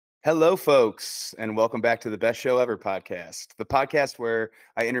Hello, folks, and welcome back to the Best Show Ever podcast, the podcast where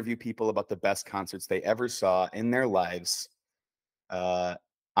I interview people about the best concerts they ever saw in their lives. Uh,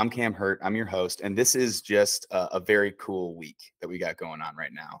 I'm Cam Herdt. I'm your host, and this is just a very cool week that we got going on right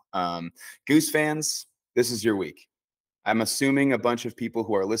now. Goose fans, this is your week. I'm assuming a bunch of people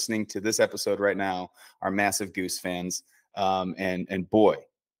who are listening to this episode right now are massive Goose fans, and boy,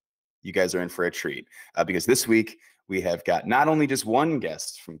 you guys are in for a treat because this week we have got not only just one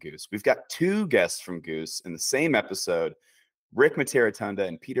guest from Goose, we've got two guests from Goose in the same episode. Rick Mitarotonda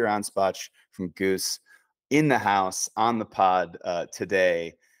and Peter Anspach from Goose in the house on the pod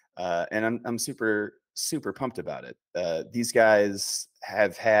today, and I'm super pumped about it. These guys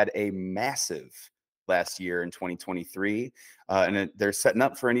have had a massive last year in 2023, and they're setting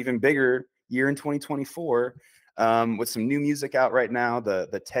up for an even bigger year in 2024 with some new music out right now.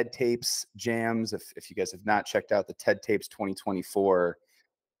 The TED Tapes jams. If you guys have not checked out the TED Tapes 2024,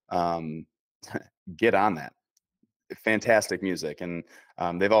 um, get on that. Fantastic music, and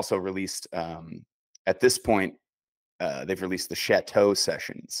they've also released at this point they've released the Chateau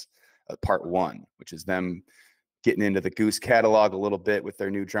Sessions, Part 1, which is them getting into the Goose catalog a little bit with their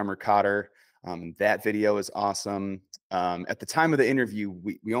new drummer Cotter. That video is awesome. At the time of the interview,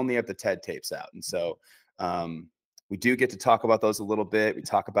 we only have the TED Tapes out, and so we do get to talk about those a little bit. We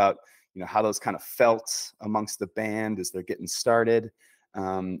talk about how those kind of felt amongst the band as they're getting started.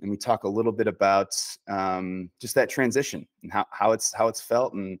 And we talk a little bit about just that transition and how it's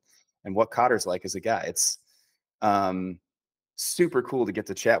felt and what Cotter's like as a guy. It's super cool to get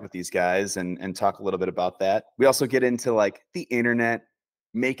to chat with these guys and talk a little bit about that. We also get into like the internet,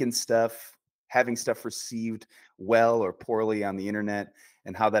 making stuff, having stuff received well or poorly on the internet,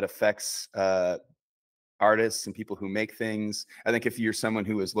 and how that affects artists and people who make things. I think if you're someone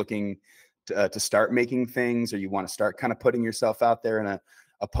who is looking to start making things, or you want to start kind of putting yourself out there in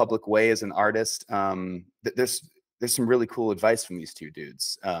a public way as an artist, there's some really cool advice from these two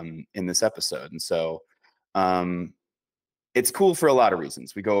dudes in this episode. And so it's cool for a lot of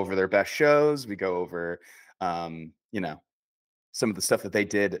reasons. We go over their best shows. We go over, some of the stuff that they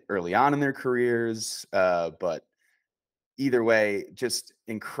did early on in their careers. But either way, just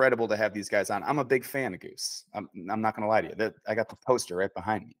incredible to have these guys on. I'm a big fan of Goose. I'm not going to lie to you. I got the poster right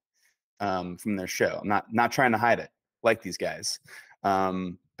behind me from their show. I'm not trying to hide it like these guys.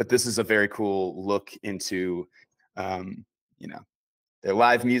 But this is a very cool look into, their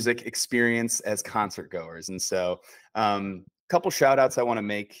live music experience as concert goers. And so couple shout outs I want to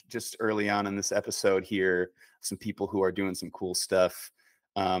make just early on in this episode here, some people who are doing some cool stuff.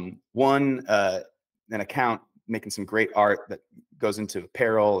 One, an account making some great art that goes into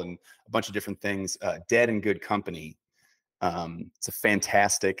apparel and a bunch of different things. Dead and Good Company. It's a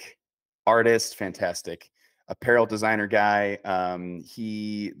fantastic artist, fantastic apparel designer guy.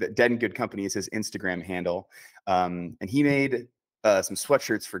 The Dead and Good Company is his Instagram handle. And he made some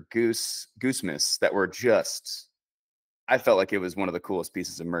sweatshirts for Goosemas that were just, I felt like it was one of the coolest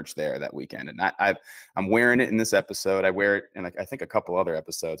pieces of merch there that weekend. And I'm wearing it in this episode. I wear it in I think a couple other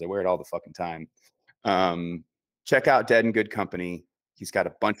episodes. I wear it all the fucking time. Check out Dead and Good Company. He's got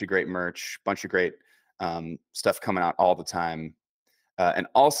a bunch of great merch, bunch of great stuff coming out all the time. And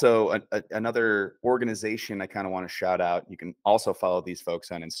also another organization I kind of want to shout out. You can also follow these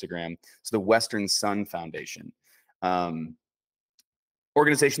folks on Instagram. It's the Western Sun Foundation.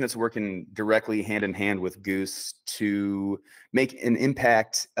 Organization that's working directly hand in hand with Goose to make an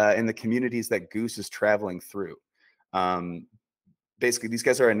impact in the communities that Goose is traveling through. Basically, these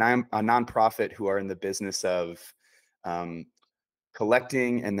guys are a nonprofit who are in the business of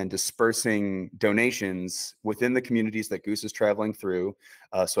collecting and then dispersing donations within the communities that Goose is traveling through.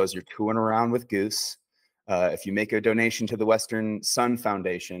 So as you're touring around with Goose, if you make a donation to the Western Sun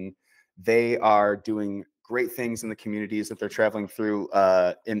Foundation, they are doing great things in the communities that they're traveling through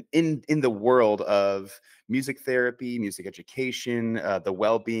in the world of music therapy, music education, the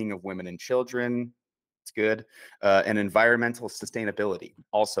well-being of women and children. It's good. And environmental sustainability,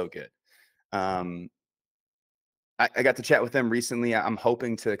 also good. I got to chat with them recently. I'm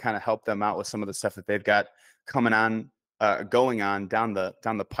hoping to kind of help them out with some of the stuff that they've got coming on, going on down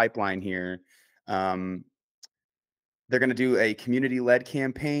the pipeline here. They're going to do a community-led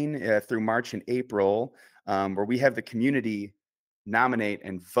campaign through March and April, where we have the community nominate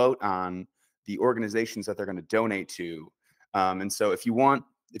and vote on the organizations that they're going to donate to. And so if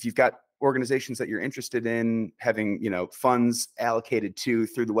you've got organizations that you're interested in having, funds allocated to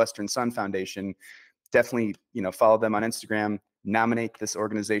through the Western Sun Foundation, definitely, follow them on Instagram, nominate this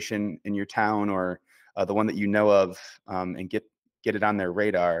organization in your town or the one that you know of, and get it on their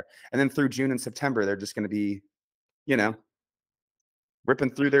radar. And then through June and September, they're just going to be,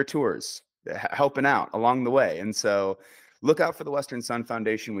 ripping through their tours, helping out along the way. And so look out for the Western Sun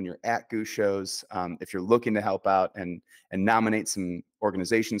Foundation when you're at Goose shows. If you're looking to help out and nominate some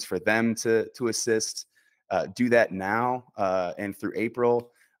organizations for them to assist, do that now and through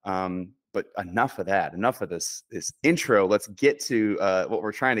April. But enough of that. Enough of this intro. Let's get to what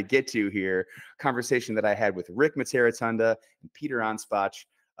we're trying to get to here. Conversation that I had with Rick Mitarotonda and Peter Anspach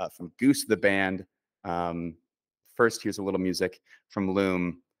from Goose the Band. First, here's a little music from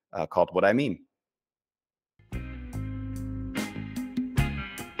Loom called "What I Mean."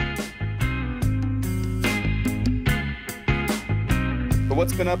 But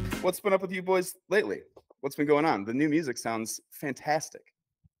what's been up? What's been up with you boys lately? What's been going on? The new music sounds fantastic.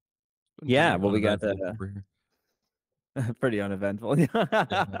 Yeah, well, we got the pretty uneventful.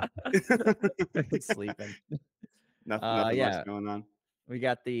 Sleeping. Nothing much going on. We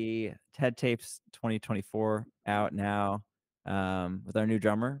got the TED Tapes 2024 out now with our new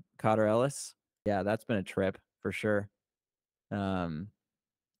drummer, Cotter Ellis. Yeah, that's been a trip for sure. We're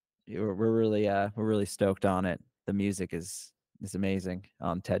really stoked on it. The music is amazing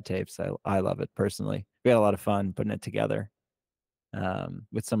on TED Tapes. I love it personally. We had a lot of fun putting it together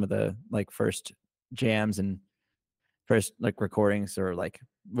with some of the like first jams and first like recordings, or like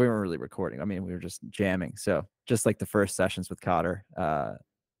we weren't really recording. I mean, we were just jamming. So just like the first sessions with Cotter,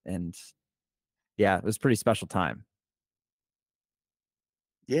 and yeah, it was a pretty special time.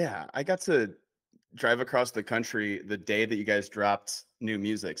 Yeah, I got to drive across the country the day that you guys dropped new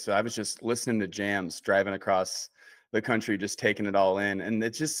music. So I was just listening to jams, driving across the country, just taking it all in. And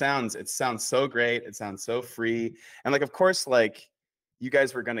it sounds so great. It sounds so free. And like, of course, like you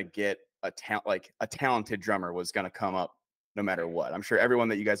guys were going to get a talented drummer was going to come up no matter what. I'm sure everyone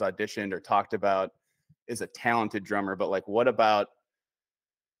that you guys auditioned or talked about is a talented drummer, but like, what about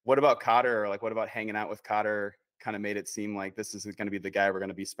Cotter, or like, what about hanging out with Cotter kind of made it seem like this is going to be the guy we're going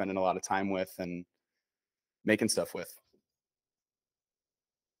to be spending a lot of time with and making stuff with?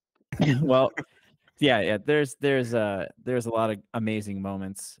 Well, yeah. There's a lot of amazing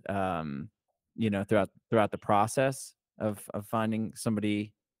moments, throughout the process of finding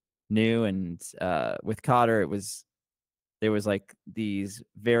somebody new. And with Cotter, there was like these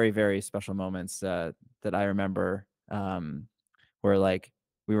very, very special moments that I remember, where like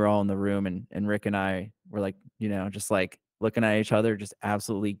we were all in the room and Rick and I were like, just like looking at each other, just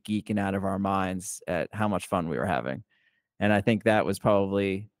absolutely geeking out of our minds at how much fun we were having. And I think that was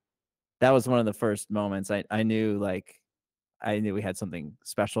one of the first moments I knew we had something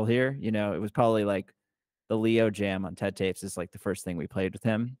special here. It was probably like the Leo jam on TED Tapes is like the first thing we played with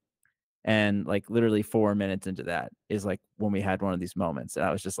him. And like literally 4 minutes into that is like when we had one of these moments. And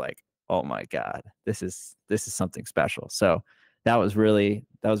I was just like, oh my God, this is something special. So that was really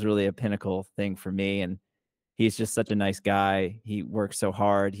a pinnacle thing for me. And he's just such a nice guy. He works so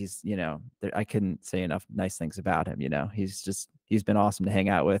hard. He's, I couldn't say enough nice things about him. He's been awesome to hang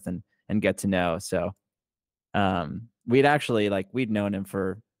out with and get to know. So we'd known him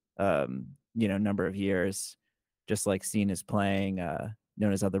for a number of years, just like seeing his playing,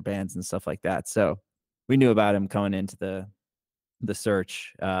 known his other bands and stuff like that. So we knew about him coming into the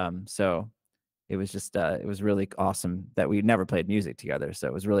search. So it was just it was really awesome that we never played music together. So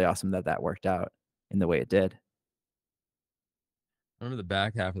it was really awesome that worked out in the way it did. I remember the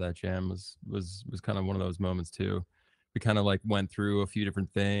back half of that jam was kind of one of those moments too. We kind of like went through a few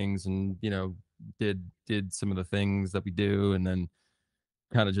different things and did some of the things that we do, and then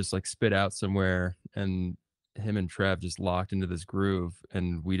kind of just like spit out somewhere, and him and Trev just locked into this groove,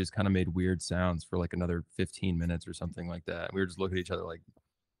 and we just kind of made weird sounds for like another 15 minutes or something like that. We were just looking at each other like,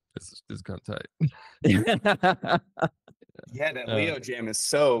 this is kind of tight. Yeah, that Leo jam is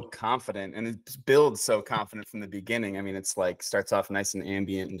so confident, and it builds so confident from the beginning. I mean, it's like starts off nice and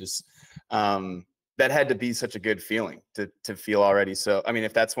ambient, and just that had to be such a good feeling to feel already. So, I mean,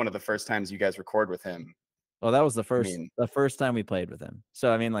 if that's one of the first times you guys record with him. Well, that was the first time we played with him.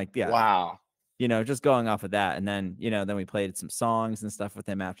 So, I mean, like, yeah. Wow. Just going off of that, and then then we played some songs and stuff with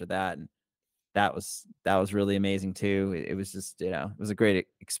him after that, and that was really amazing too. It was just it was a great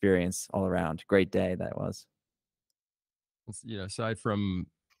experience all around. Great day that was. Aside from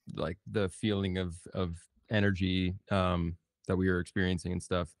like the feeling of energy that we were experiencing and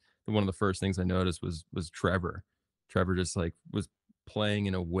stuff, one of the first things I noticed was Trevor. Trevor just like was playing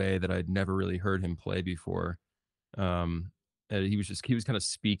in a way that I'd never really heard him play before. And he was kind of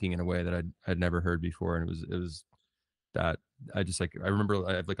speaking in a way that I'd never heard before, and it was that I remember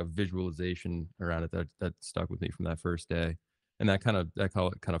I have like a visualization around it that stuck with me from that first day, and that kind of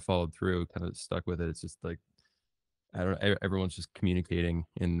followed through, kind of stuck with it. It's just like everyone's just communicating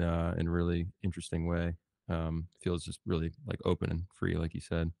in a really interesting way. feels just really like open and free, like you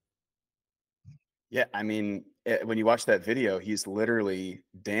said. Yeah, I mean, when you watch that video, he's literally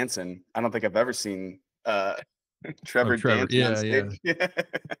dancing. I don't think I've ever seen Oh, Trevor Trevor. dancing on Yeah, yeah, stage.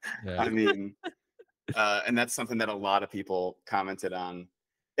 yeah. I mean, and that's something that a lot of people commented on.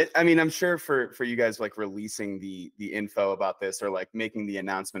 I mean, I'm sure for you guys, like releasing the info about this or like making the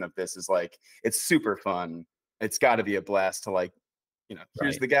announcement of this is like, it's super fun. It's got to be a blast to like, here's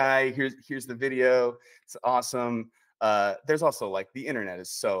Right. the guy, here's the video. It's awesome. There's also like the internet is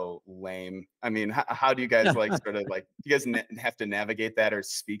so lame. I mean, how do you guys like sort of like, do you guys have to navigate that or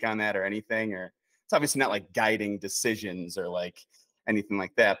speak on that or anything? Or it's obviously not like guiding decisions or like anything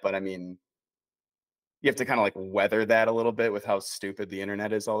like that, but I mean, you have to kind of like weather that a little bit with how stupid the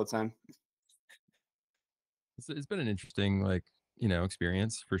internet is all the time. It's been an interesting, like,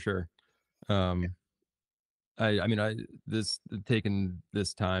 experience for sure. Um, I mean, this taken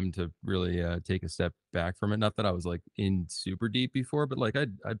this time to really take a step back from it. Not that I was like in super deep before, but like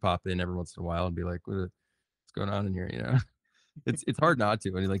I'd pop in every once in a while and be like, what's going on in here? It's hard not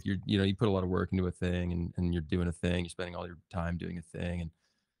to. And like you put a lot of work into a thing, and you're doing a thing. You're spending all your time doing a thing, and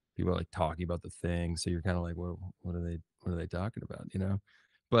people are like talking about the thing. So you're kind of like, well, what are they talking about?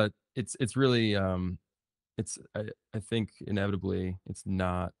 But it's really I think inevitably it's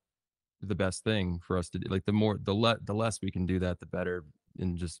not the best thing for us to do. Like the less we can do that, the better,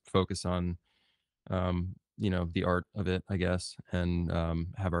 and just focus on the art of it, I guess, and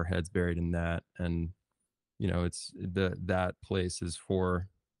have our heads buried in that. And it's that place is for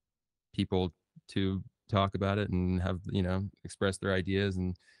people to talk about it and have express their ideas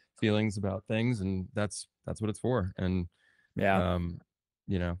and feelings about things, and that's what it's for. And Yeah.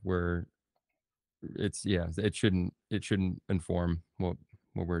 where it shouldn't inform what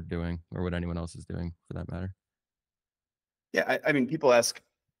we're doing or what anyone else is doing for that matter. Yeah, I mean, people ask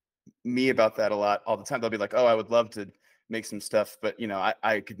me about that a lot all the time. They'll be like, "Oh, I would love to make some stuff, but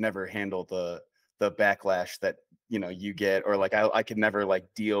I could never handle the backlash that you get, or like I could never like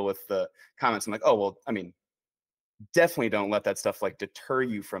deal with the comments." I'm like, "Oh, well, I mean, definitely don't let that stuff like deter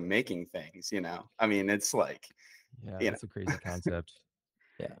you from making things." I mean, it's like, Yeah, you know, that's a crazy concept.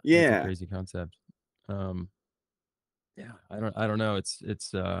 Yeah. That's a yeah, crazy concept. um yeah, I don't know.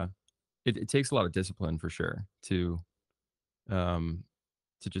 It takes a lot of discipline for sure um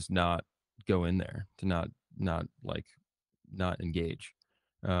to just not go in there, to not like not engage.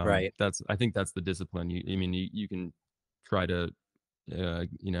 Right. I think that's the discipline. You can try to uh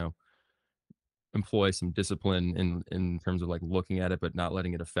you know employ some discipline in terms of like looking at it but not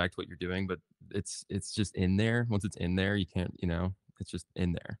letting it affect what you're doing. But it's just in there. Once it's in there, you can't, it's just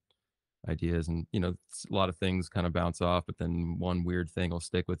in there. Ideas, and a lot of things kind of bounce off, but then one weird thing will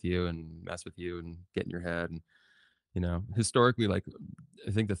stick with you and mess with you and get in your head. And historically, like,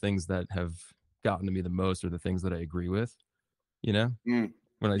 I think the things that have gotten to me the most are the things that I agree with. you know mm,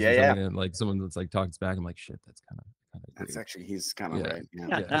 when I yeah, see yeah. something and like someone that's like talks back, I'm like, shit, that's kind of That's agree. actually he's kind of Yeah, right.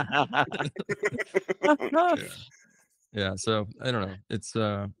 Yeah. yeah, yeah. So I don't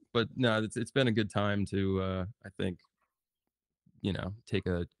know. But no, it's been a good time to I think take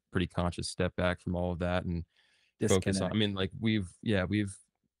a pretty conscious step back from all of that and focus on. I Disconnect. mean, like, we've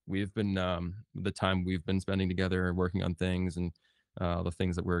been the time we've been spending together and working on things, and the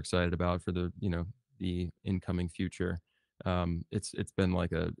things that we're excited about for the incoming future. It's been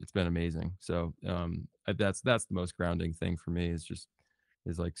it's been amazing. So that's the most grounding thing for me, is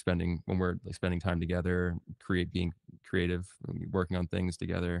like when we're like spending time together, being creative, working on things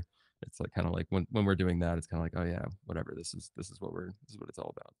together. It's like kind of like when we're doing that, it's kind of like, oh yeah, whatever. This is what it's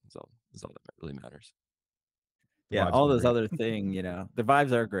all about. It's all that really matters. The Yeah, vibes all have been those great. other thing, the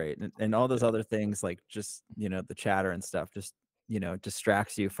vibes are great, and all those Yeah. other things, like, just, the chatter and stuff just,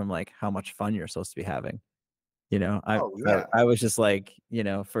 distracts you from like how much fun you're supposed to be having. I Oh I, yeah. I was just like,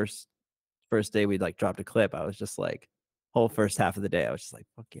 first day we like dropped a clip, I was just like, whole first half of the day, I was just like,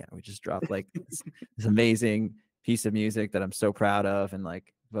 fuck yeah, we just dropped like this amazing piece of music that I'm so proud of, and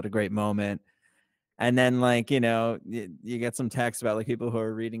like what a great moment. And then, like, you get some text about like people who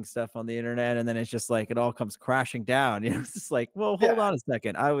are reading stuff on the internet, and then it's just like it all comes crashing down. It's just like, well, hold Yeah. on a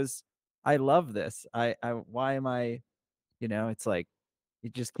second. I love this. Why am I, it's like you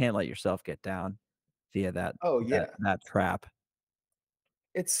just can't let yourself get down via that Oh that yeah. that trap.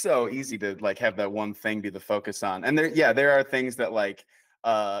 It's so easy to like have that one thing be the focus on. And there are things that like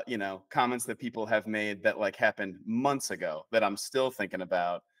comments that people have made that like happened months ago that I'm still thinking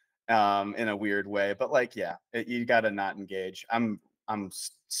about in a weird way. But like, yeah, you got to not engage. I'm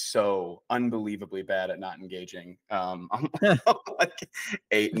so unbelievably bad at not engaging. I'm like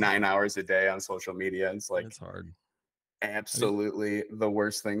 8-9 hours a day on social media. It's like, It's hard. absolutely the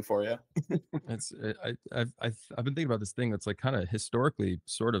worst thing for you. It's I've been thinking about this thing that's like kind of historically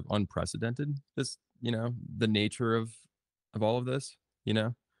sort of unprecedented. This, the nature of all of this, Yeah.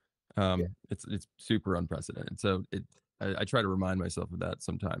 it's super unprecedented. So I try to remind myself of that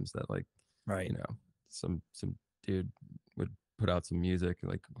sometimes, that like, Right. some dude would put out some music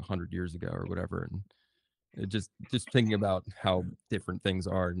like 100 years ago or whatever, and it just thinking about how different things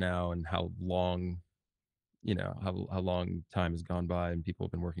are now, and how long, how long time has gone by, and people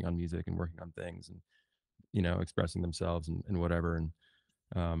have been working on music and working on things, and expressing themselves, and whatever. And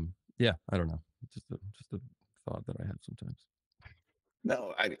yeah, I don't know, just a thought that I have sometimes.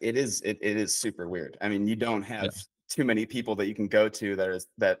 No, it is super weird. I mean, you don't have Yeah. too many people that you can go to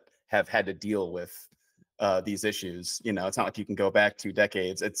that have had to deal with these issues. It's not like you can go back 2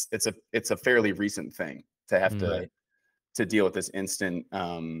 decades. It's a fairly recent thing to have Right. to deal with this instant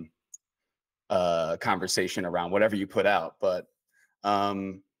conversation around whatever you put out. But I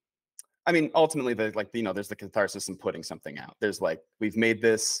mean, ultimately, there's the catharsis in putting something out. There's like, we've made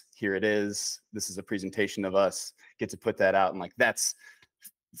this, here it is. This is a presentation of us. Get to put that out, and like, that's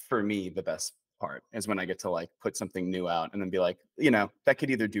for me the best part, is when I get to like put something new out and then be like, that could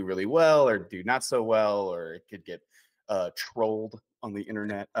either do really well or do not so well, or it could get trolled on the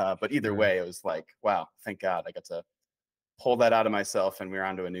internet. But either Sure. way, it was like, wow, thank God I got to pull that out of myself, and we're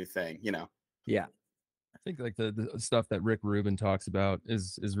onto a new thing. Yeah. I think like the stuff that Rick Rubin talks about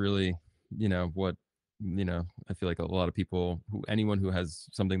is really, what, I feel like a lot of people, anyone who has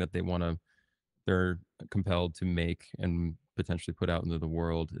something that they're compelled to make and potentially put out into the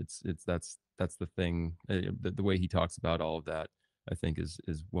world. That's the thing. The way he talks about all of that, I think is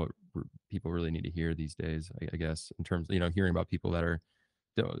what people really need to hear these days. I guess, in terms of, hearing about people that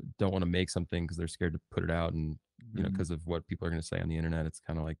don't want to make something because they're scared to put it out, and because of what people are going to say on the internet. It's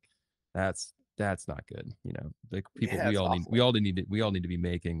kind of like, that's not good. Like, people, Yeah, we it's all awful. we all need to be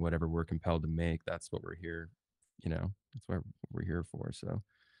making whatever we're compelled to make. That's what we're here. That's what we're here for. So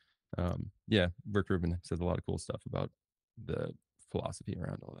yeah, Rick Rubin says a lot of cool stuff about the philosophy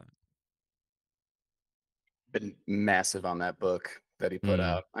around all that. Been massive on that book that he put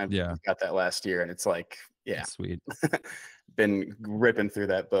out. I Yeah. got that last year, and it's like, yeah, That's sweet. been ripping through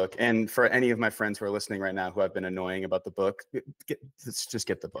that book. And for any of my friends who are listening right now who have been annoying about the book, let's just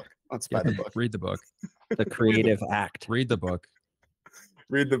get the book. Let's buy the book. Read the book. The creative act. Read the book.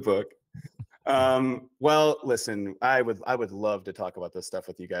 Read the book. Well, listen, I would love to talk about this stuff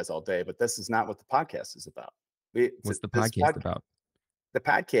with you guys all day, but this is not what the podcast is about. What's the podcast about? The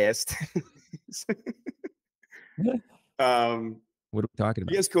podcast. What are we talking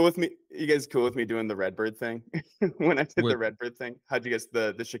about? You guys cool with me? You guys cool with me doing the Redbird thing? When I did the Redbird thing, how'd you guys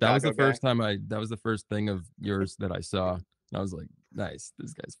the Chicago? That was the guy? first time that was the first thing of yours that I saw. And I was like, nice,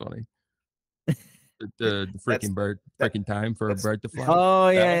 this guy's funny. The freaking freaking time for a bird to fly. Oh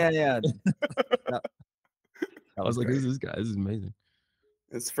yeah. I was like, who's this guy? This is amazing.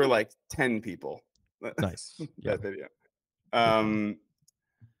 It's for like 10 people. Nice. Yeah. That video.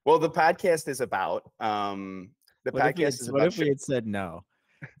 Well, the podcast is about the what podcast is about. What if we had said no?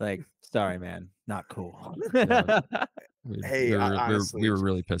 Like, sorry, man, not cool. Hey, honestly, we were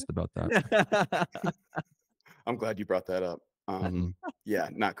really pissed about that. I'm glad you brought that up. Yeah,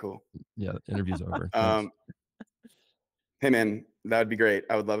 not cool. Yeah, the interview's over. Hey man, that would be great.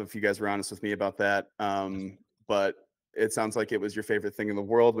 I would love if you guys were honest with me about that. But it sounds like it was your favorite thing in the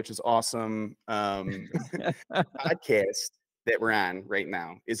world, which is awesome. Podcast that we're on right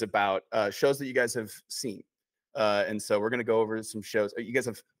now is about shows that you guys have seen. And so we're going to go over some shows. You guys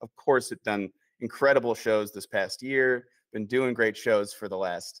have, of course, done incredible shows this past year, been doing great shows for the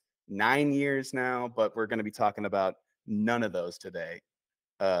last 9 years now, but we're going to be talking about none of those today.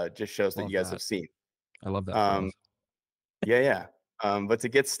 Just shows that you guys have seen. I love that. Yeah. But to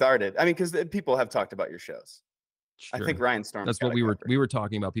get started, I mean, because people have talked about your shows. Sure. I think Ryan Storm. That's what we were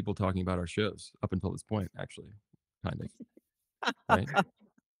talking about. People talking about our shows up until this point, actually, kind of. Right?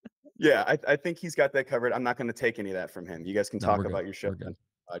 Yeah, I think he's got that covered. I'm not going to take any of that from him. You guys can talk about your show on the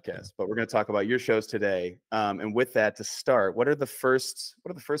podcast, but we're going to talk about your shows today. And with that, to start, what are the first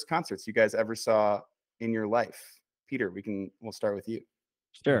concerts you guys ever saw in your life? Peter, we'll start with you.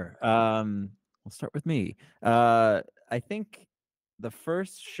 Sure. We'll start with me. I think the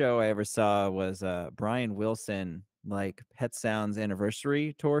first show I ever saw was Brian Wilson, like Pet Sounds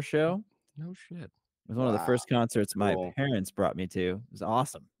anniversary tour show. No shit. It was one of the first concerts my parents brought me to. It was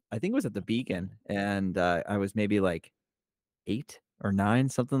awesome. I think it was at the Beacon, and I was maybe like 8 or 9,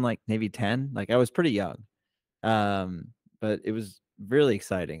 something like maybe 10. Like, I was pretty young, but it was really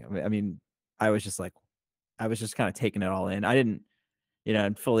exciting. I mean, I was just kind of taking it all in. I didn't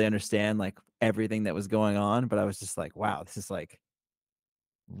and fully understand like everything that was going on. But I was just like, wow, this is like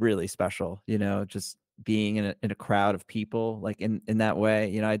really special, just being in a crowd of people like in that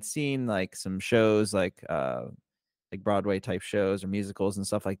way. I'd seen like some shows like Broadway type shows or musicals and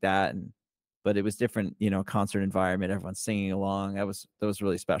stuff like that. But it was different, concert environment, everyone's singing along. That was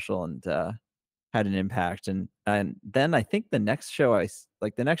really special and had an impact. And then I think the next show I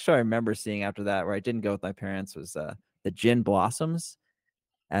remember seeing after that, where I didn't go with my parents, was the Gin Blossoms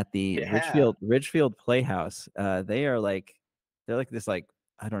at the Yeah. Ridgefield Playhouse. They're like this, like,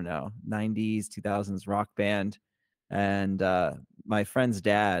 I don't know, 90s, 2000s rock band. And my friend's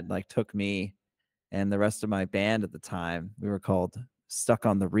dad like took me and the rest of my band at the time. We were called Stuck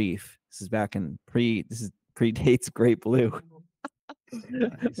on the Reef. This is predates Great Blue.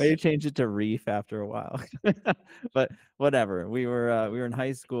 Nice. Maybe change it to Reef after a while. But whatever. We were in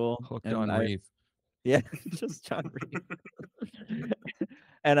high school. Hooked on Reef. Yeah, just John Reef.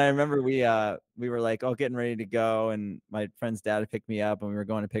 And I remember we were like all getting ready to go, and my friend's dad had picked me up, and we were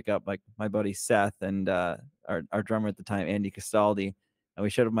going to pick up like my buddy Seth and our drummer at the time, Andy Castaldi. And we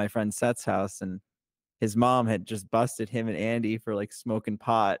showed up at my friend Seth's house, and his mom had just busted him and Andy for like smoking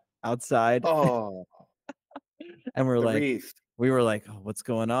pot outside. Oh, And the Reef. we were like, oh, what's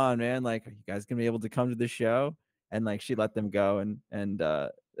going on, man? Like, are you guys gonna be able to come to the show? And like she let them go, and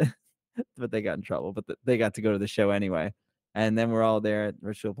but they got in trouble. But they got to go to the show anyway. And then we're all there at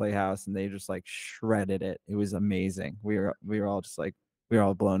Richfield Playhouse, and they just like shredded it. It was amazing. We were all just like, we were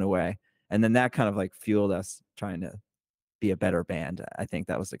all blown away. And then that kind of like fueled us trying to be a better band. I think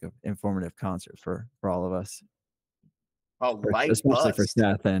that was like an informative concert for all of us. Oh, light Especially bus. for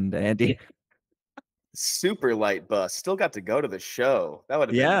Seth and Andy. Super light bus. Still got to go to the show. That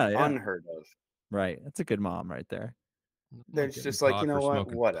would have been unheard of. Right. That's a good mom right there. There's just like, you know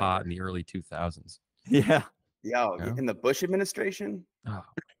what? Whatever. Pot in the early 2000s. Yeah. Yeah. Yeah. In the Bush administration, Oh,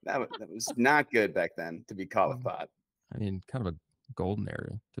 that was not good back then to be caught with pot. I mean, kind of a golden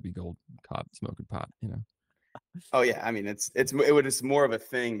era to be caught smoking pot, Oh yeah, I mean it was more of a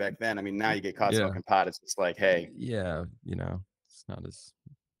thing back then. I mean now you get caught smoking pot. It's just like, hey, yeah, it's not as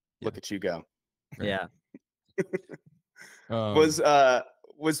look at you go. Right. Yeah.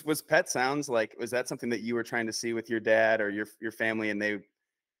 Was Pet Sounds like, was that something that you were trying to see with your dad or your family, and made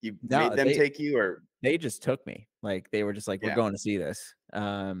them take you, or they just took me? Like they were just like, we're going to see this.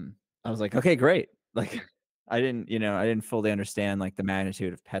 I was like, okay, great. Like I didn't fully understand like the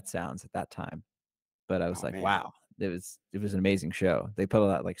magnitude of Pet Sounds at that time, but I was like, man. Wow, it was an amazing show. They put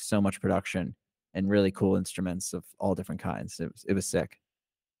out like so much production and really cool instruments of all different kinds. It was sick.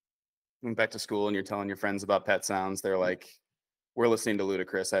 Went back to school and you're telling your friends about Pet Sounds, they're like, we're listening to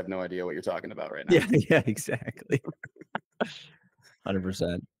Ludacris. I have no idea what you're talking about right now. Yeah, exactly.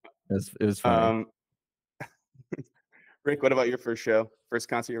 100%. It was funny. Rick, what about your first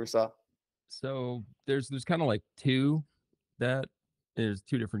concert you ever saw? So there's kind of like two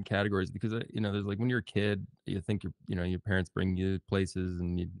different categories, because there's like when you're a kid, you think your parents bring you places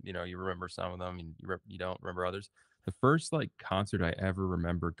and you remember some of them and you don't remember others. The first like concert I ever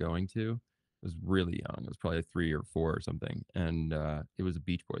remember going to was really young. It was probably 3 or 4 or something, and it was a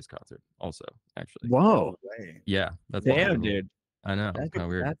Beach Boys concert. Also, actually. Whoa. Yeah, that's damn, dude. I know. It's kind of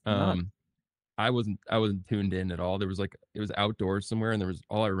weird. I wasn't tuned in at all. It was outdoors somewhere, and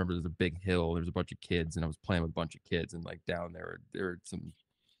all I remember was a big hill. There was a bunch of kids, and I was playing with a bunch of kids, and like down there were some,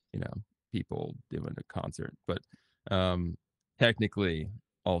 people doing a concert. But technically,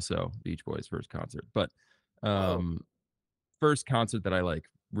 also Beach Boys' first concert. But first concert that I like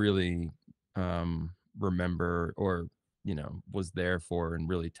really remember, or was there for and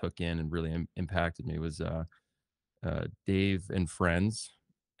really took in and really impacted me, was Dave and Friends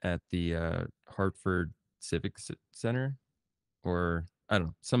at the Hartford Civic Center, or I don't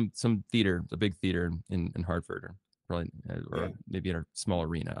know, some theater, a big theater in Hartford, or probably maybe in a small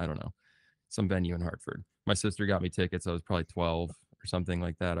arena, I don't know, some venue in Hartford. My sister got me tickets. I was probably 12 or something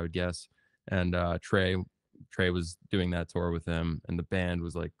like that, I would guess. And Trey was doing that tour with him, and the band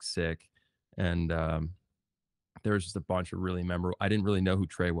was like sick. And there was just a bunch of really memorable. I didn't really know who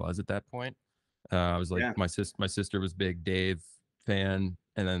Trey was at that point. I was like, my sister was big Dave fan,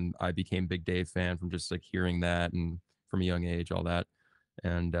 and then I became big Dave fan from just like hearing that, and from a young age, all that.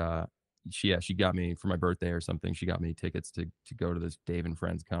 And she got me for my birthday or something. She got me tickets to go to this Dave and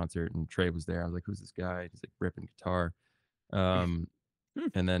Friends concert, and Trey was there. I was like, who's this guy? He's like ripping guitar. And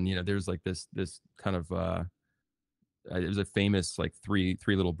then there's like this kind of it was a famous like three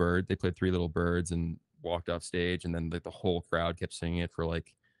little bird. They played Three Little Birds and walked off stage, and then like the whole crowd kept singing it for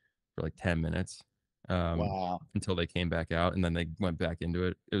like 10 minutes. Wow. Until they came back out, and then they went back into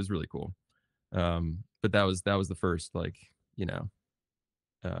it. It was really cool. But that was the first, like,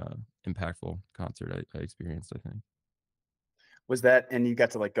 impactful concert I experienced, I think. Was that, and you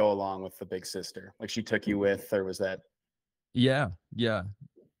got to like go along with the big sister, like she took you with, or was that? Yeah. That's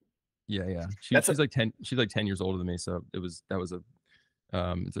She's like 10 years older than me, so that was a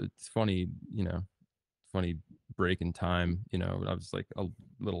it's funny, funny break in time. I was like a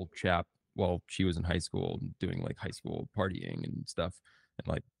little chap while she was in high school doing like high school partying and stuff, and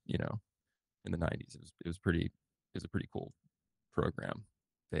like in the 90s it was a pretty cool program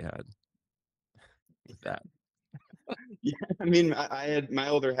they had with that. Yeah, I mean, I had my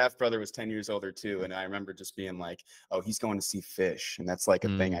older half brother was 10 years older too, and I remember just being like, "Oh, he's going to see Fish," and that's like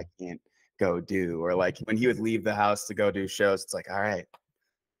a thing I can't go do. Or like when he would leave the house to go do shows, it's like, all right,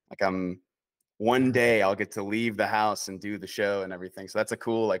 like one day I'll get to leave the house and do the show and everything. So that's a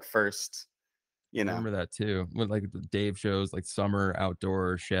cool like first, I remember that too. When like the Dave shows, like summer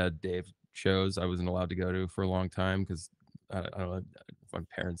outdoor shed Dave shows, I wasn't allowed to go to for a long time because I don't know if my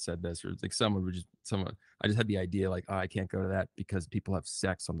parents said this, or like someone I just had the idea like, oh, I can't go to that because people have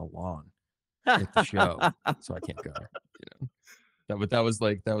sex on the lawn at the show, so I can't go. That was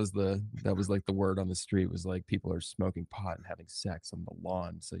like the word on the street was like people are smoking pot and having sex on the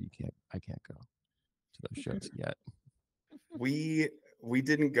lawn, so I can't go to those shows yet. We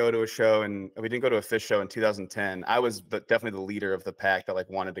didn't go to a show, and we didn't go to a Fish show in 2010. I was definitely the leader of the pack that like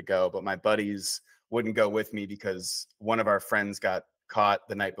wanted to go, but my buddies wouldn't go with me because one of our friends got caught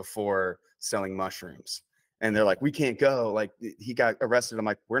the night before selling mushrooms, and they're like, "We can't go." Like he got arrested. I'm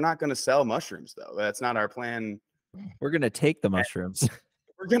like, "We're not going to sell mushrooms, though. That's not our plan. We're gonna take the mushrooms.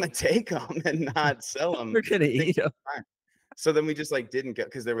 We're going to take them and not sell them. We're gonna eat them." So then we just like didn't go,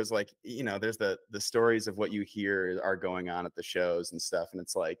 because there was like, there's the stories of what you hear are going on at the shows and stuff, and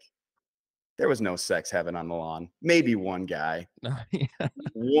it's like there was no sex heaven on the lawn. Maybe one guy.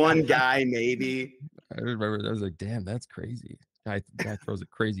 One guy, maybe. I remember I was like, damn, that's crazy. Guy throws a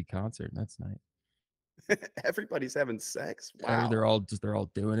crazy concert. That's nice. Everybody's having sex. Wow. They're all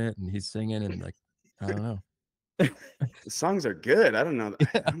doing it, and he's singing, and like, I don't know. The songs are good. I don't know.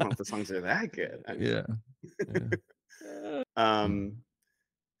 I don't know if the songs are that good. Yeah.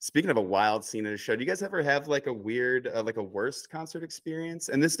 Speaking of a wild scene at a show, do you guys ever have like a weird, like a worst concert experience?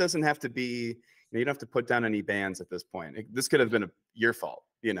 And this doesn't have to be, you don't have to put down any bands at this point. This could have been your fault,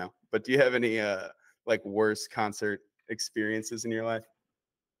 but do you have any like worst concert experiences in your life?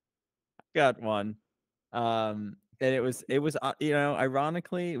 Got one. And it was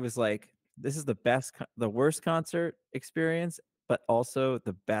ironically, it was like, this is the worst concert experience, but also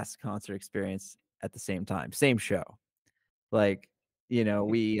the best concert experience at the same time. Same show. Like, we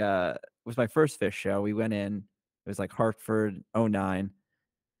it was my first Fish show. We went in, it was like Hartford 09.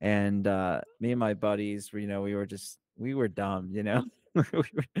 And me and my buddies were, we were dumb,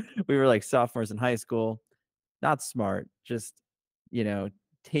 we were like sophomores in high school, not smart, just,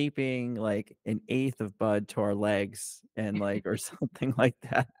 taping like an eighth of bud to our legs and like, or something like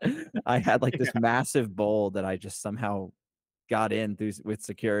that. I had like this massive bowl that I just somehow got in through with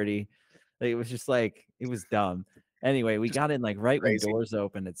security. Like, it was just like, it was dumb. Anyway, we got in like right when doors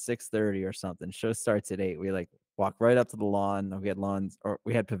opened at 6:30 or something. Show starts at 8. We like walk right up to the lawn. We had lawns, or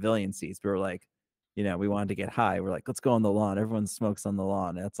we had pavilion seats. We were like, we wanted to get high. We're like, let's go on the lawn. Everyone smokes on the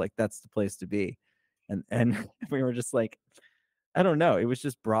lawn. That's the place to be. And we were just like, I don't know. It was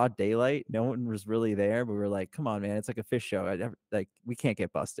just broad daylight. No one was really there. But we were like, come on, man. It's like a Fish show. Like, we can't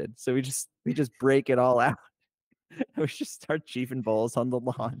get busted. So we just break it all out. We just start chiefing bowls on the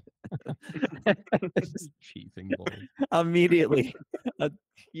lawn. Chiefing bowls. Immediately, a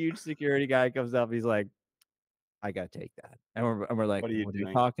huge security guy comes up. He's like, I gotta take that. And we're like, what are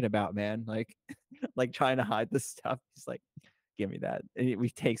you talking about, man? Like trying to hide the stuff. He's like, give me that. And he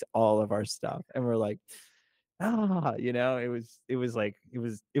takes all of our stuff. And we're like, it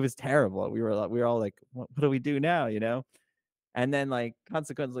was terrible. We were all like, what do we do now? And then like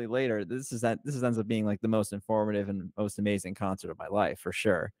consequently later, this ends up being like the most informative and most amazing concert of my life for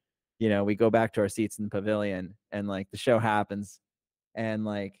sure. We go back to our seats in the pavilion, and like the show happens, and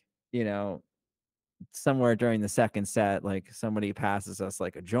like, somewhere during the second set, like somebody passes us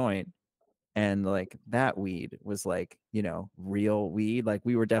like a joint, and like that weed was like, real weed. Like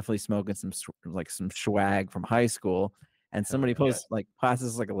we were definitely smoking some swag from high school, and somebody passes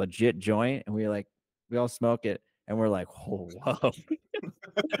us like a legit joint, and we all smoke it. And we're like, whoa,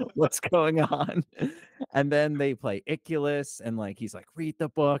 what's going on? And then they play Iculus, and like he's like, read the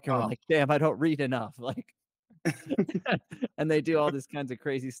book, and we're like, damn, I don't read enough. Like, and they do all this kinds of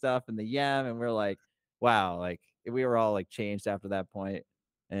crazy stuff in the Yam, and we're like, wow, like we were all like changed after that point.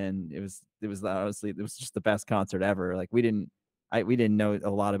 And it was honestly, it was just the best concert ever. Like we didn't know a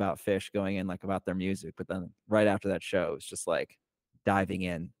lot about Fish going in, like about their music, but then right after that show, it's just like, diving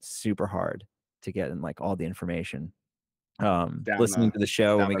in super hard to get in like all the information. Down Listening to the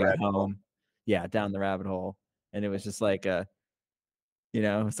show when down we the got rabbit hole. home. Yeah, down the rabbit hole. And it was just like it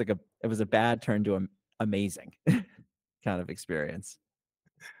was a bad turn to amazing kind of experience.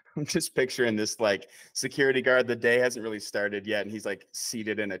 I'm just picturing this like security guard. The day hasn't really started yet, and he's like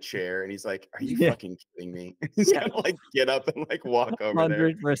seated in a chair, and he's like, "Are you fucking kidding me?" He's gonna like get up and like walk over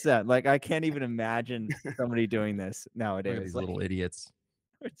there. 100%. Like I can't even imagine somebody doing this nowadays. These little idiots.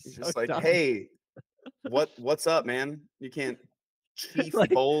 He's just like, "Hey, what's up, man? You can't chief Like-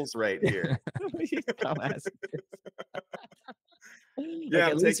 bowls right here." Dumbass. Yeah, Like,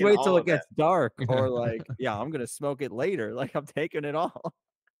 I'm at least taking wait all till of it gets dark, or like, yeah, I'm gonna smoke it later. Like I'm taking it all.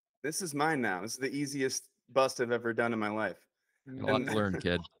 This is mine now. This is the easiest bust I've ever done in my life. A lot to learn,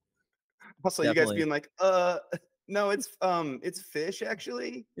 kid. Also, Definitely. you guys being like, no, it's fish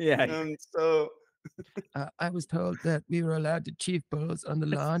actually. Yeah. So I was told that we were allowed to chief bowls on the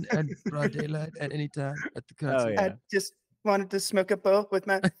lawn at broad daylight at any time at the concert. yeah. I just wanted to smoke a bowl with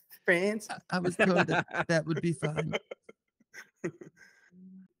my friends. I was told that that would be fine.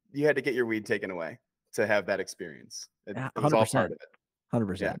 You had to get your weed taken away to have that experience. It Yeah, was all 100%. part of it.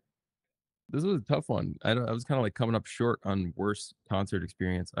 100%. Yeah. This was a tough one. I was kind of like coming up short on worst concert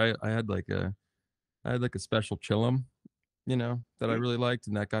experience. I had like a special chillum, that I really liked,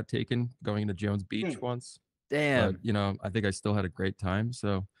 and that got taken going to Jones Beach once. Damn. But I think I still had a great time.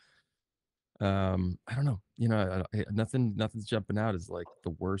 So I don't know. Nothing's jumping out as like the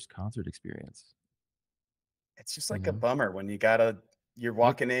worst concert experience. It's just like a bummer when you're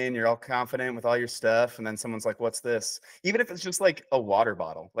walking in, you're all confident with all your stuff, and then someone's like, "What's this?" Even if it's just like a water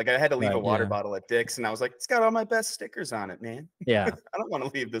bottle. Like I had to leave a water bottle at Dick's, and I was like, "It's got all my best stickers on it, man." Yeah. I don't want to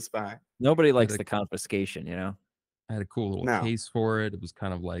leave this behind. Nobody likes the confiscation, I had a cool little case for it. It was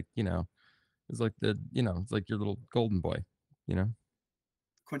kind of like, it was like it's like your little golden boy,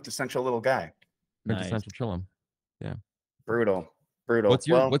 Quintessential little guy. Quintessential chillum. Yeah. Brutal. What's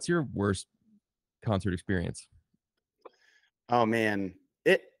your worst concert experience? Oh man,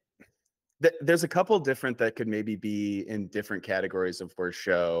 there's a couple different that could maybe be in different categories of worst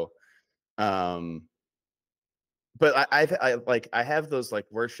show. But I have those like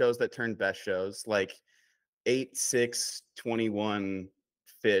worst shows that turn best shows. Like 8/6/21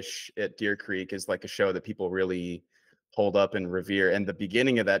 Fish at Deer Creek is like a show that people really hold up and revere. And the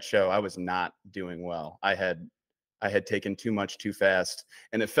beginning of that show, I was not doing well. I had taken too much too fast,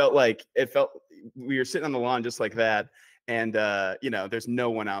 and it felt we were sitting on the lawn just like that. And, there's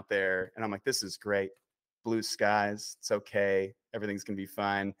no one out there. And I'm like, this is great. Blue skies. It's okay. Everything's going to be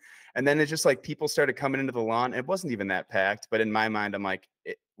fine. And then it's just like people started coming into the lawn. It wasn't even that packed. But in my mind, I'm like,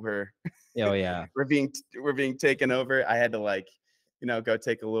 we're being taken over. I had to go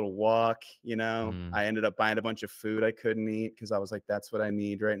take a little walk. I ended up buying a bunch of food I couldn't eat because I was like, that's what I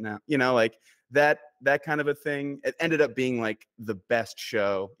need right now. Like that kind of a thing. It ended up being like the best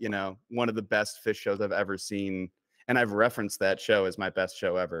show, one of the best Fish shows I've ever seen. And I've referenced that show as my best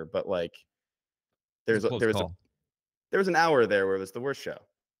show ever, but like there was an hour there where it was the worst show.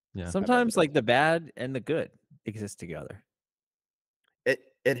 Yeah. Sometimes like the bad and the good exist together.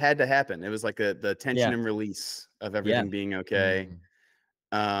 It had to happen. It was like the tension and release of everything being okay.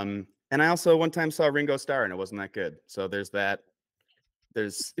 And I also one time saw Ringo Starr and it wasn't that good. So there's that.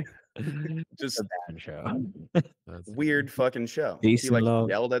 There's just a bad show. Weird fucking show. Peace He and love.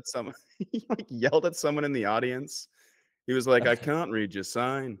 yelled at someone. He yelled at someone in the audience. He was like, "I can't read your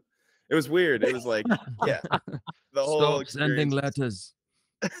sign." It was weird. It was like, the whole Stop sending letters.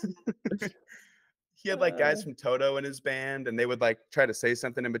 He had like guys from Toto in his band, and they would like try to say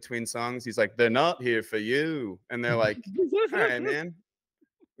something in between songs. He's like, "They're not here for you," and they're like, "All right, man.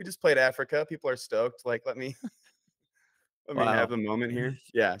 We just played Africa. People are stoked. Like, let me have a moment here."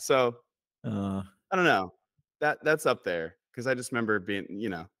 Yeah. So I don't know. That's up there because I just remember being,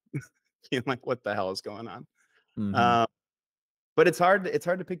 being like, "What the hell is going on?" Mm-hmm. But it's hard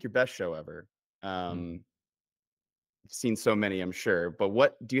to pick your best show ever. I've seen so many, I'm sure. But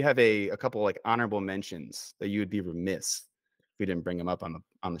what do you have a couple like honorable mentions that you would be remiss if we didn't bring them up on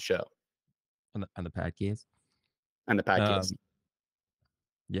the show? On the Pahdcaaast? On the Pahdcaaast.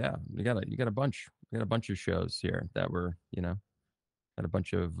 Yeah, you got a bunch. We got a bunch of shows here that were, had a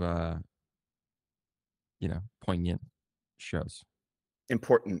bunch of poignant shows.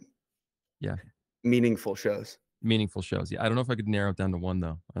 Important. Yeah. Meaningful shows. Meaningful shows. Yeah. I don't know if I could narrow it down to one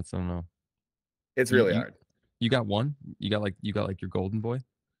though. I don't know. It's really hard. You got one? You got like your golden boy?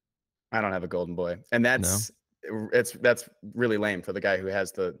 I don't have a golden boy. And that's really lame for the guy who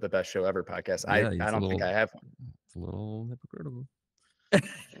has the best show ever podcast. I don't think I have one. It's a little hypocritical.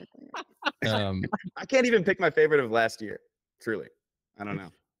 I can't even pick my favorite of last year. Truly. I don't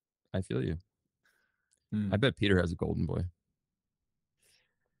know. I feel you. Hmm. I bet Peter has a golden boy.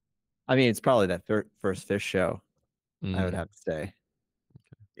 I mean, it's probably that first Fish show. I would Mm. have to say.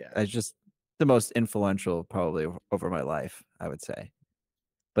 Yeah. It's just the most influential probably over my life, I would say.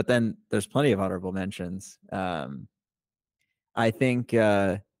 But then there's plenty of honorable mentions. I think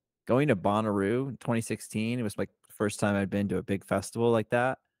going to Bonnaroo in 2016, it was like the first time I'd been to a big festival like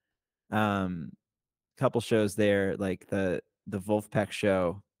that. Couple shows there, like the Wolfpack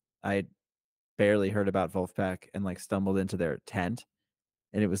show. I barely heard about Wolfpack and like stumbled into their tent,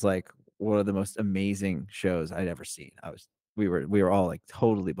 and it was like one of the most amazing shows I'd ever seen. We were all like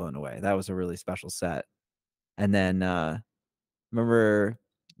totally blown away. That was a really special set. And then remember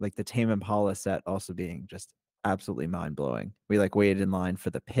like the Tame Impala set also being just absolutely mind blowing. We like waited in line for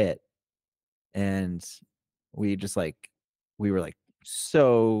the pit, and we just like we were like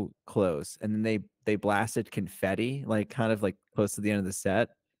so close, and then they blasted confetti like kind of like close to the end of the set.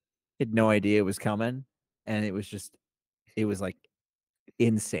 Had no idea it was coming, and it was like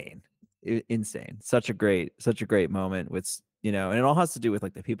insane. Insane. Such a great moment with, you know, and it all has to do with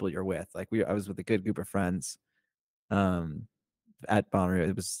like the people you're with. Like I was with a good group of friends at Bonnaroo.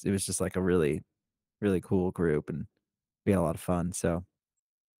 It was just like a really cool group, and we had a lot of fun. So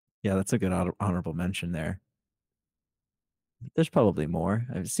yeah, that's a good honorable mention there. There's probably more.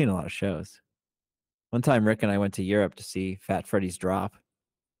 I've seen a lot of shows. One time Rick and I went to Europe to see Fat Freddy's Drop.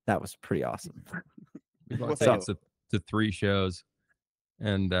 That was pretty awesome. We bought Whoa. tickets to 3 shows,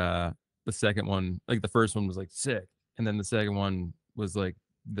 and the second one, like the first one was like sick, and then the second one was like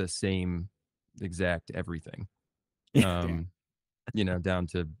the same exact everything. You know, down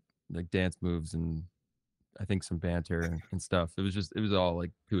to like dance moves and I think some banter and stuff. It was all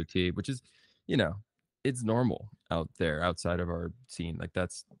like to a T, which is, you know, it's normal out there outside of our scene. Like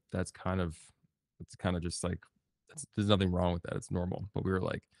it's kind of just like there's nothing wrong with that. It's normal. But we were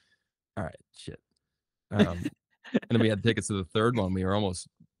like, all right, shit. And then we had tickets to the third one. We almost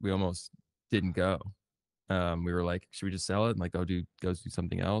didn't go. We were like, should we just sell it and like go do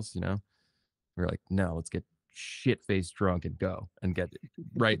something else? You know, we were like, no, let's get shit faced drunk and go and get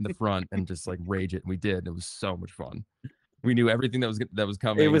right in the front and just like rage it. And we did. It was so much fun. We knew everything that was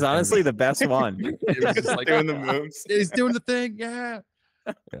coming. It was honestly the best one. It was just like doing the moves. He's doing the thing. Yeah.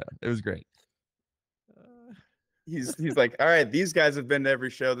 It was great. He's like, all right, these guys have been to every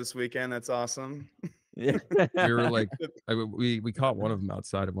show this weekend. That's awesome. Yeah. We were like, we caught one of them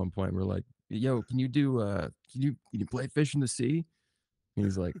outside at one point. We're like, yo, can you do can you play Fish in the Sea? And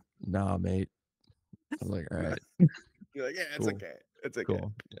he's like, nah, mate. I was like, all right. You're like, yeah, it's Cool. okay. It's okay.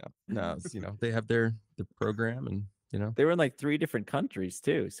 Cool. Yeah. No, it's, you know, they have their program, and you know, They were in like 3 different countries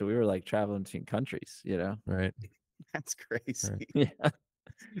too. So we were like traveling between countries, you know? right. That's crazy. Right. Yeah.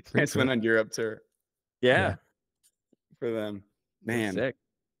 Guys went on Europe tour Yeah. for them. They're Man, sick.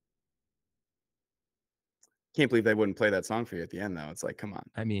 can't believe they wouldn't play that song for you at the end though. It's like, come on.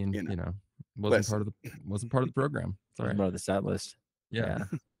 I mean, You know. you know, wasn't part of the program. It's all Talking right. about the set list. Yeah.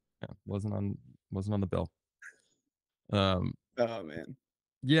 Yeah. Yeah. Wasn't on the bill. Oh man.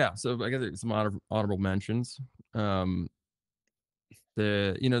 Yeah, so I guess there's some honorable mentions. You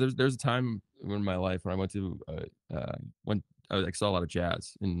know, there's a time in my life when I went to when I like saw a lot of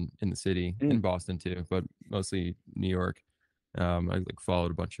jazz in the city, in Boston too, but mostly New York. I like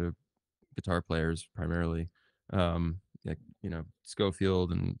followed a bunch of guitar players primarily, like, you know,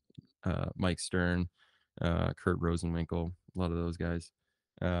 Schofield and Mike Stern, Kurt Rosenwinkel, a lot of those guys.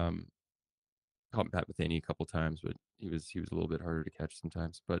 Caught Pat Metheny a couple times, but he was a little bit harder to catch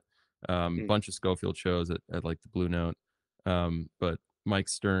sometimes. But bunch of Schofield shows at like the Blue Note. But Mike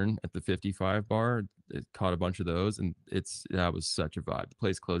Stern at the 55 bar, it caught a bunch of those, and that was such a vibe. The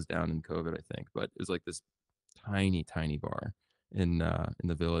place closed down in COVID, I think, but it was like this tiny bar in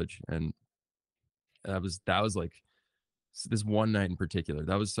the Village, and that was like this one night in particular.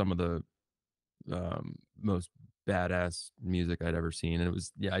 That was some of the most badass music I'd ever seen, and it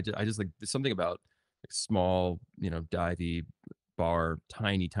was I just like there's something about like small, you know, divey bar,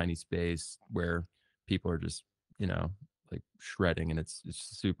 tiny space where people are just, you know, like shredding, and it's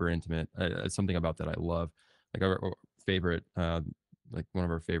super intimate. It's something about that I love. Like our favorite, like one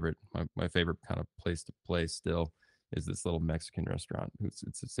of our favorite, my favorite kind of place to play still is this little Mexican restaurant. It's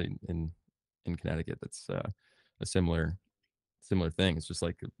in Connecticut. That's a similar thing. It's just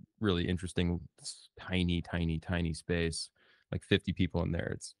like a really interesting, tiny space, like 50 people in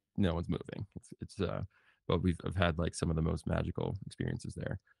there. It's no one's moving. But I've had like some of the most magical experiences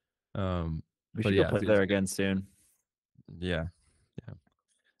there. We but should yeah, go play there again soon. Yeah.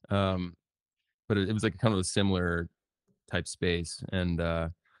 But it was like kind of a similar type space, and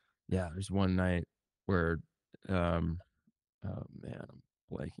yeah, there's one night where Oh man, I'm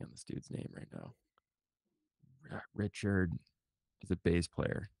blanking on this dude's name right now. Richard is a bass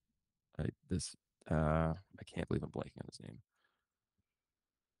player. I can't believe I'm blanking on his name.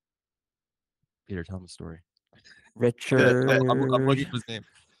 Peter, tell him the story. Richard. I'm looking at his name.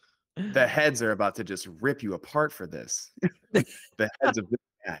 The heads are about to just rip you apart for this. The heads of this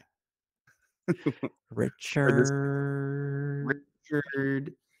guy. Richard.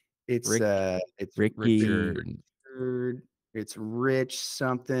 Richard. It's Ricky. Richard. It's Rich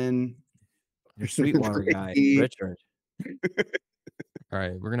something. Your Sweetwater guy, Ricky. Richard. All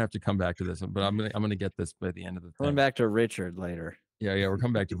right, we're gonna have to come back to this, but I'm gonna get this by the end of the Coming thing. back to Richard later. Yeah, we're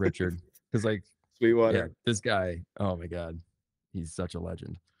coming back to Richard because like Sweetwater. yeah, this guy. Oh my god, he's such a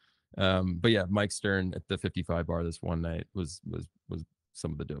legend. But yeah, Mike Stern at the 55 bar this one night was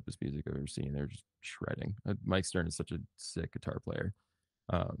some of the dopest music I've ever seen. They're just shredding. Mike Stern is such a sick guitar player.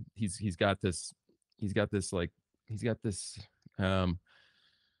 He's got this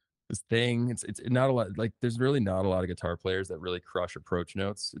this thing. It's not a lot, like there's really not a lot of guitar players that really crush approach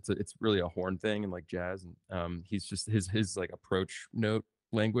notes. It's really a horn thing and like jazz. And he's just his like approach note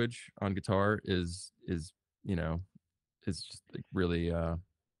language on guitar is you know is just like really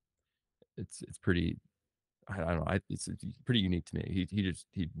it's pretty, I don't know, it's pretty unique to me.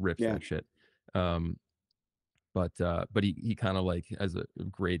 He rips Yeah. that shit. But he kind of like has a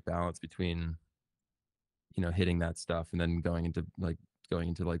great balance between hitting that stuff and then going into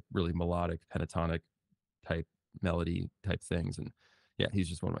like really melodic pentatonic type melody type things. And yeah, he's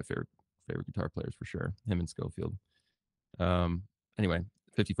just one of my favorite guitar players for sure, him and Schofield. Anyway,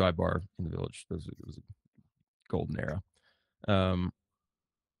 55 bar in the Village, it was a golden era.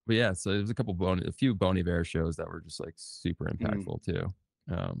 But yeah, so there was a few Bon Iver shows that were just like super impactful too.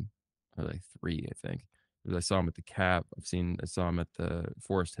 Like 3, I think. I saw him at the Cap. I saw him at the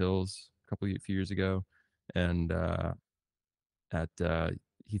Forest Hills a few years ago, and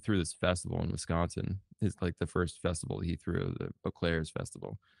he threw this festival in Wisconsin. It's like the first festival he threw, the Eau Claire's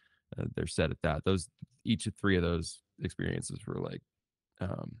Festival. They're set at that. Each of 3 of those experiences were like,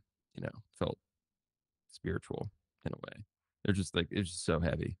 felt spiritual in a way. They're just like, it's just so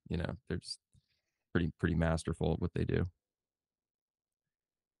heavy, they're just pretty masterful at what they do.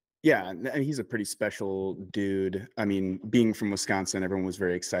 Yeah, and he's a pretty special dude. I mean, being from Wisconsin, everyone was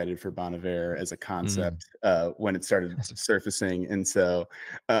very excited for Bon Iver as a concept when it started surfacing. And so,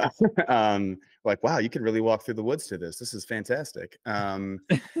 like, wow, you could really walk through the woods to this. This is fantastic. And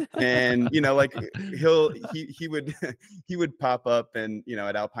like he would he would pop up and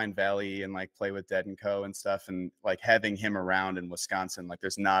at Alpine Valley and like play with Dead and Co and stuff. And like having him around in Wisconsin, like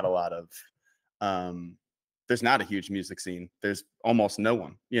there's not a lot of there's not a huge music scene. There's almost no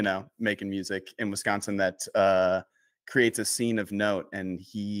one, making music in Wisconsin that creates a scene of note. And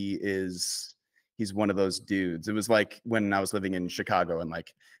he's one of those dudes. It was like when I was living in Chicago and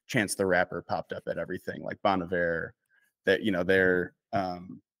like Chance the Rapper popped up at everything, like Bon Iver, that, they're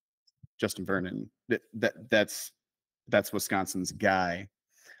Justin Vernon. That's Wisconsin's guy.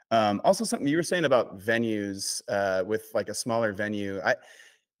 Also something you were saying about venues with like a smaller venue.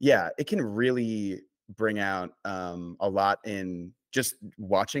 It can really bring out a lot in just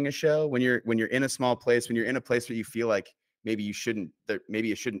watching a show when you're in a small place, when you're in a place where you feel like maybe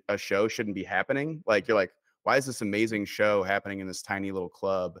a show shouldn't be happening. Like you're like, why is this amazing show happening in this tiny little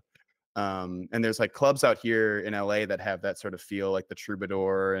club? And there's like clubs out here in LA that have that sort of feel, like the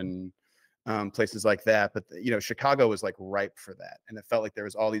Troubadour and places like that. But Chicago was like ripe for that, and it felt like there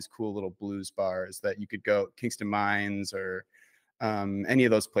was all these cool little blues bars that you could go, Kingston Mines or any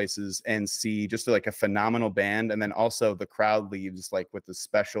of those places, and see just like a phenomenal band. And then also the crowd leaves like with a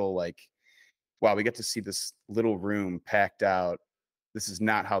special like, wow, we get to see this little room packed out. This is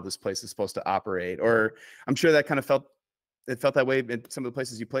not how this place is supposed to operate. Or I'm sure that kind of felt that way in some of the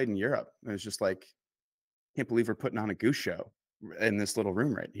places you played in Europe. It was just like, can't believe we're putting on a goose show in this little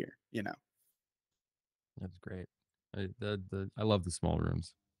room right here. That's great. I love the small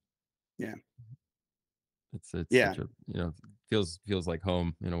rooms. Yeah. It's such a, feels like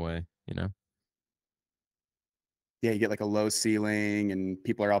home in a way, Yeah, you get like a low ceiling and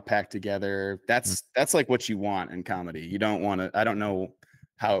people are all packed together. That's like what you want in comedy. You don't want to, I don't know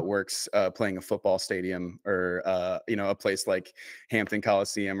how it works playing a football stadium or a place like Hampton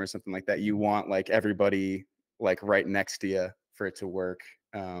Coliseum or something like that. You want like everybody like right next to you for it to work.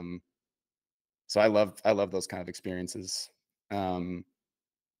 So I love those kind of experiences.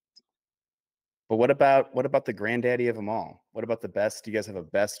 But what about the granddaddy of them all? What about the best? Do you guys have a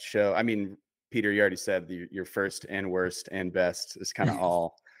best show? I mean, Peter, you already said your first and worst and best is kind of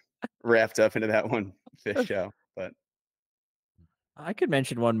all wrapped up into that one fish show. But I could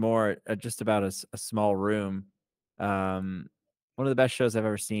mention one more just about a small room. One of the best shows I've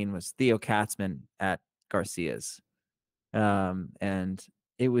ever seen was Theo Katzman at Garcia's. And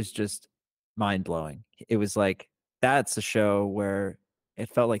it was just mind blowing. It was like, that's a show where it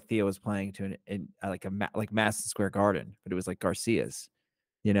felt like Theo was playing to like Madison Square Garden, but it was like Garcia's,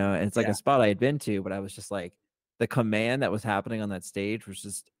 and it's like a spot I had been to, but I was just like, the command that was happening on that stage was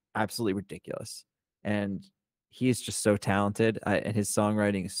just absolutely ridiculous. And he's just so talented, and his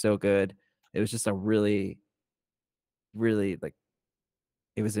songwriting is so good. It was just a really, really like,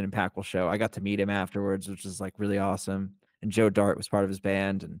 it was an impactful show. I got to meet him afterwards, which was like really awesome. And Joe Dart was part of his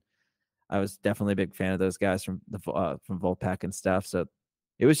band, and I was definitely a big fan of those guys from Volpac and stuff. So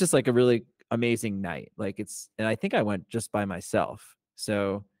it was just like a really amazing night. And I think I went just by myself.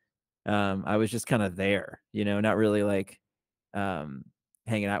 So I was just kind of there, not really like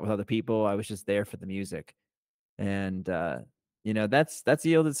hanging out with other people. I was just there for the music. And that's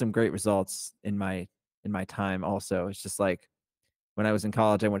yielded some great results in my time also. It's just like, when I was in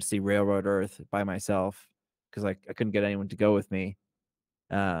college, I went to see Railroad Earth by myself because I couldn't get anyone to go with me.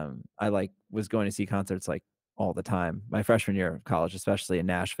 I was going to see concerts like all the time, my freshman year of college, especially in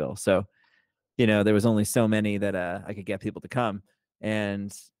Nashville. So, there was only so many that I could get people to come.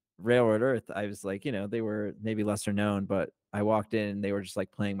 And Railroad Earth, I was like, they were maybe lesser known, but I walked in and they were just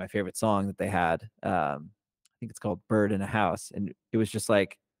like playing my favorite song that they had. I think it's called Bird in a House. And it was just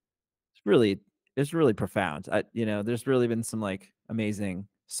like, it's really profound. There's really been some like amazing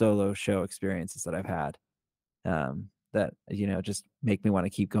solo show experiences that I've had that just make me want to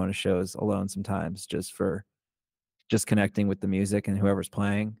keep going to shows alone sometimes, just connecting with the music and whoever's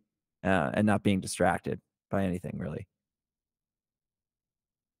playing, and not being distracted by anything really.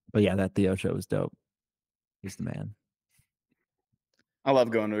 But yeah, that Theo show was dope. He's the man. I love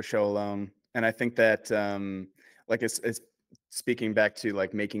going to a show alone, and I think that like it's speaking back to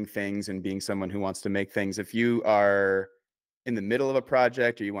like making things and being someone who wants to make things. If you are in the middle of a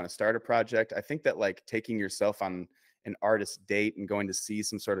project or you want to start a project, I think that like taking yourself on an artist date and going to see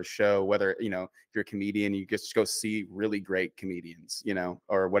some sort of show, whether, if you're a comedian, you just go see really great comedians,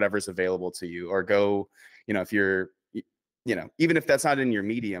 or whatever's available to you, or go, if you're, even if that's not in your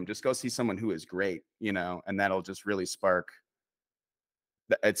medium, just go see someone who is great, and that'll just really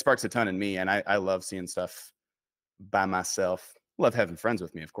it sparks a ton in me. And I love seeing stuff by myself. Love having friends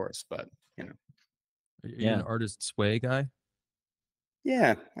with me, of course, but Are you an Artist Sway guy?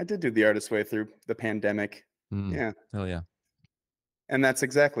 Yeah, I did do the Artist Way through the pandemic. Yeah. Hell yeah. And that's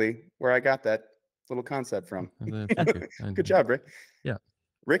exactly where I got that little concept from. Good job, Rick. Yeah.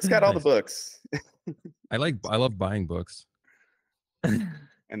 Rick's got all the books. I love buying books. and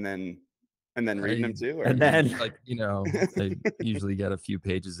then reading them too? Or? And then like, I usually get a few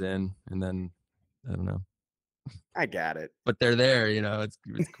pages in and then I don't know. I got it. But they're there, it's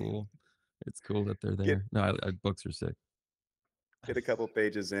cool. It's cool that they're there. Books are sick. Get a couple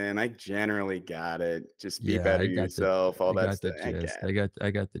pages in. I generally got it. Just be better yourself. All that stuff. I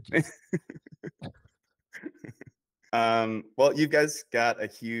got the gist. Well, you guys got a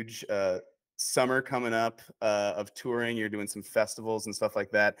huge summer coming up of touring. You're doing some festivals and stuff like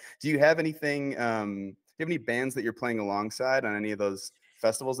that. Do you have anything? Do you have any bands that you're playing alongside on any of those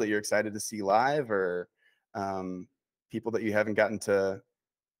festivals that you're excited to see live, or people that you haven't gotten to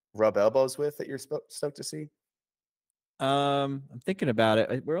rub elbows with that you're stoked to see? I'm thinking about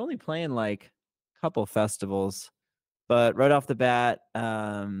it. We're only playing like a couple festivals, but right off the bat,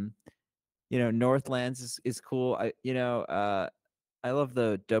 Northlands is cool. I love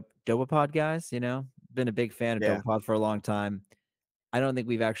the Dopapod guys. Been a big fan of Dopapod for a long time. I don't think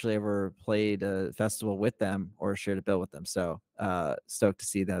we've actually ever played a festival with them or shared a bill with them. So stoked to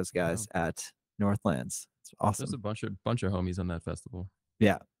see those guys at Northlands. It's awesome. There's a bunch of homies on that festival.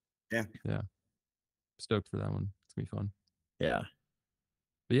 Yeah. Stoked for that one. It's gonna be fun. Yeah.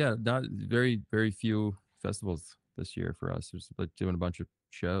 But yeah, not very, very few festivals this year for us. There's like doing a bunch of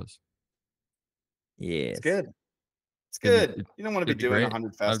shows. Yeah. It's good. It's good. You don't want to be doing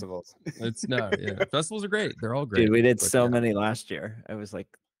 100 festivals. Festivals are great. They're all great. Dude, we did so many last year. It was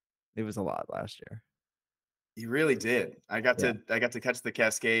a lot last year. You really did. I got to catch the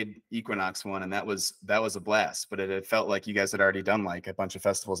Cascade Equinox one, and that was a blast. But it felt like you guys had already done like a bunch of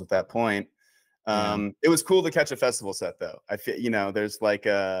festivals at that point. It was cool to catch a festival set though. I feel there's like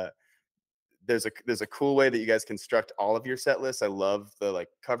there's a cool way that you guys construct all of your set lists. I love the like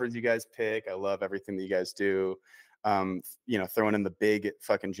covers you guys pick. I love everything that you guys do. Throwing in the big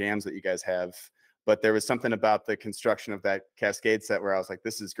fucking jams that you guys have. But there was something about the construction of that Cascade set where I was like,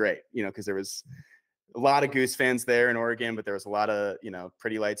 this is great, because there was a lot of Goose fans there in Oregon, but there was a lot of,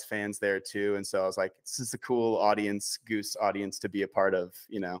 Pretty Lights fans there too. And so I was like, this is a cool audience, Goose audience to be a part of,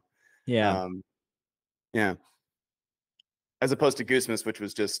 Yeah. Yeah. as opposed to Goosemas, which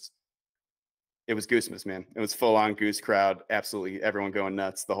was just, it was Goosemas, man. It was full on Goose crowd. Absolutely everyone going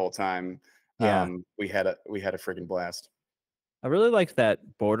nuts the whole time. Yeah. We had a friggin' blast. I really liked that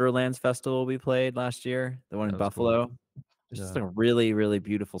Borderlands festival we played last year, the one in That was cool. Buffalo. It's just like a really, really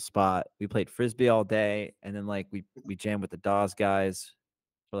beautiful spot. We played Frisbee all day, and then like we jammed with the Dawes guys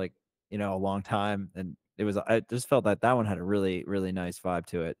for like, you know, a long time. And it was, I just felt that one had a really, really nice vibe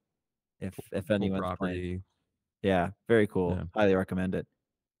to it. If Cool anyone's playing. property. Yeah, very cool. Yeah. Highly recommend it.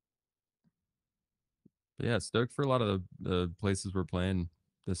 But yeah, stoked for a lot of the places we're playing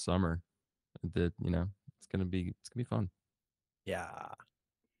this summer. That, you know, it's gonna be fun. Yeah.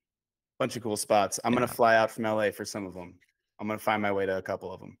 Bunch of cool spots. I'm gonna fly out from LA for some of them. I'm gonna find my way to a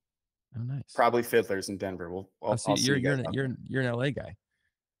couple of them. Oh, nice. Probably Fiddlers in Denver. I'll see you're you guys an, out you're there. an, you're an LA guy.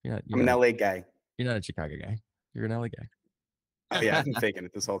 I'm an LA guy. You're not a Chicago guy. You're an LA guy. Oh, yeah, I've been faking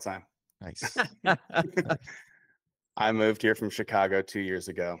it this whole time. Nice. I moved here from Chicago 2 years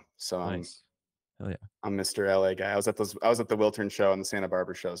ago, so Nice. Hell yeah. I'm Mr. LA guy. I was at the Wiltern show and the Santa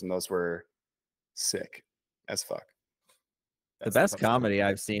Barbara shows, and those were sick as fuck. The best comedy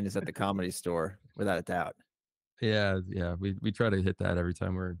I've seen is at the Comedy Store, without a doubt. Yeah. We try to hit that every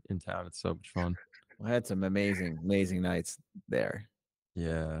time we're in town. It's so much fun. I had some amazing nights there.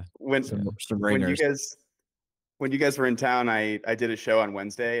 Yeah. Some ringers. When you guys were in town, I did a show on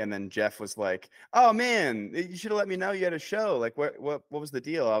Wednesday, and then Jeff was like, "Oh man, you should have let me know you had a show. Like, what was the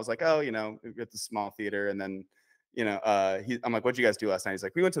deal?" I was like, "Oh, you know, at the small theater." And then, you know, I'm like, "What'd you guys do last night?" He's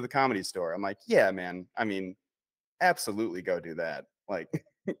like, "We went to the Comedy Store." I'm like, "Yeah, man. I mean, absolutely go do that. Like,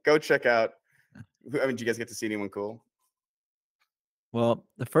 go check out." I mean, did you guys get to see anyone cool? Well,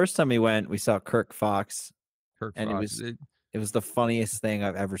 the first time we went, we saw Kirk Fox. And it was the funniest thing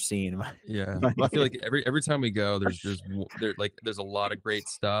I've ever seen. I feel like every time we go, there's there's a lot of great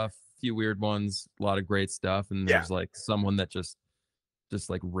stuff, a few weird ones, a lot of great stuff, and there's like someone that just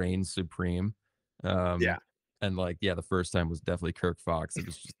like reigns supreme. And like, yeah, the first time was definitely Kirk Fox. It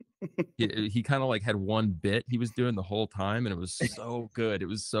was just he kind of like had one bit he was doing the whole time, and it was so good. It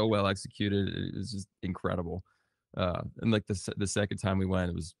was so well executed. It was just incredible. And like the second time we went,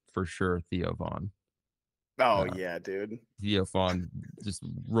 it was for sure Theo Von. Oh yeah, dude. Theo Von just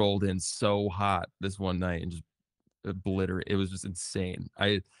rolled in so hot this one night and just obliterated. It was just insane.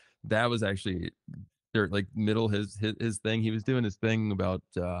 That was actually like middle his thing. He was doing his thing about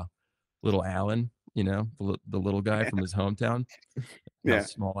little Alan, you know, the little guy from his hometown. How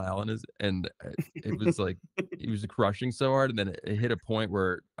small Alan is, and it was like he was crushing so hard, and then it hit a point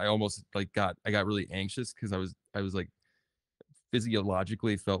where I almost like I got really anxious because I was like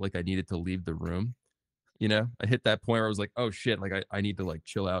physiologically felt like I needed to leave the room. You know, I hit that point where I was like, oh shit, like I need to like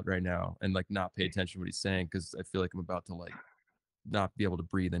chill out right now and like not pay attention to what he's saying, because I feel like I'm about to like not be able to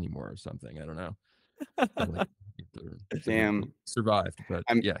breathe anymore or something. I don't know. So, like, damn, survived, but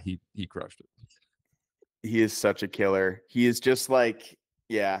yeah, he crushed it. He is such a killer. He is just like,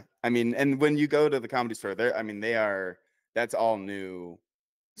 yeah. I mean, and when you go to the Comedy Store, that's all new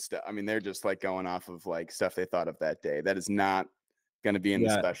stuff. I mean, they're just like going off of like stuff they thought of that day. That is not going to be in the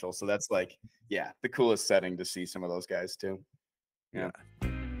special. So that's like, yeah, the coolest setting to see some of those guys too. Yeah.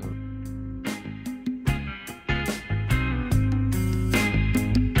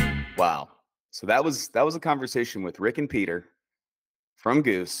 Wow. So that was a conversation with Rick and Peter from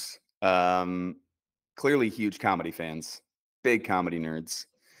Goose. Clearly huge comedy fans, big comedy nerds.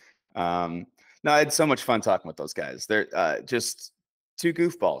 No, I had so much fun talking with those guys. They're just two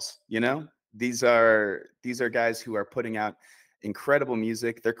goofballs, you know? These are guys who are putting out incredible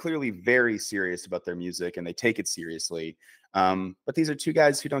music. They're clearly very serious about their music and they take it seriously. But these are two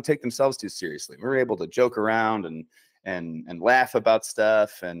guys who don't take themselves too seriously. We're able to joke around and laugh about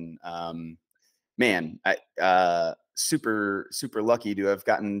stuff. And man, I super lucky to have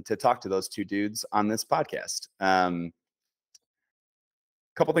gotten to talk to those two dudes on this podcast.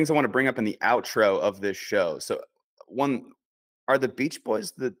 Couple things I want to bring up in the outro of this show. So one, are the Beach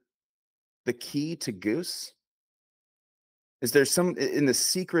Boys the key to Goose? Is there some in the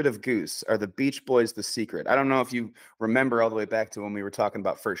secret of Goose? Are the Beach Boys the secret? I don't know if you remember all the way back to when we were talking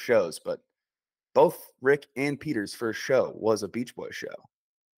about first shows, but both Rick and Peter's first show was a Beach Boys show.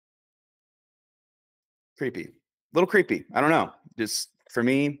 Creepy. A little creepy. I don't know. Just for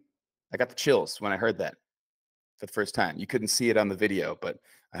me, I got the chills when I heard that for the first time. You couldn't see it on the video, but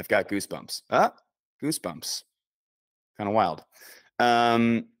I've got goosebumps. Goosebumps. Kind of wild.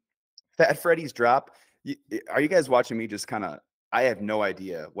 Fat Freddy's drop. Are you guys watching me just kind of, I have no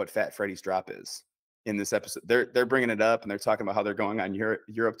idea what Fat Freddy's drop is in this episode. They're bringing it up and they're talking about how they're going on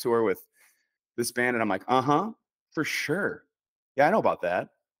Europe tour with this band. And I'm like, for sure. Yeah, I know about that.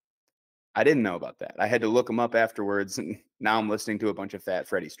 I didn't know about that. I had to look them up afterwards and Now I'm listening to a bunch of Fat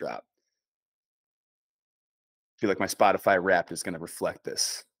Freddy's drop. I feel like my Spotify Wrapped is going to reflect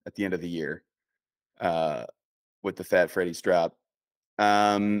this at the end of the year with the Fat Freddy's drop.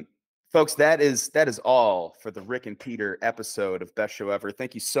 Folks, that is all for the Rick and Peter episode of Best Show Ever.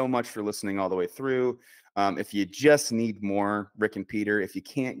 Thank you so much for listening all the way through. If you just need more Rick and Peter, if you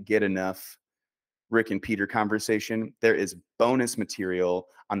can't get enough Rick and Peter conversation, there is bonus material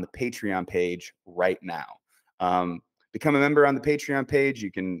on the Patreon page right now. Become a member on the Patreon page.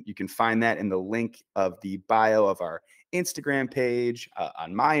 You can find that in the link of the bio of our Instagram page,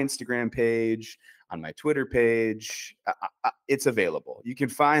 on my Instagram page, on my Twitter page. It's available. You can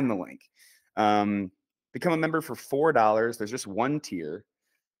find the link. Become a member for $4. There's just one tier.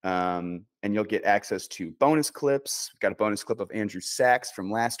 And you'll get access to bonus clips. We've got a bonus clip of Andrew Sachs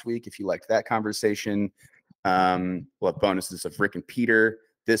from last week, if you liked that conversation. We'll have bonuses of Rick and Peter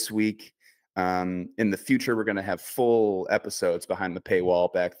this week. In the future, we're going to have full episodes behind the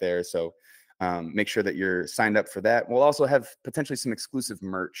paywall back there. So make sure that you're signed up for that. We'll also have potentially some exclusive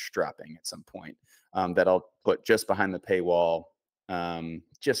merch dropping at some point that I'll put just behind the paywall,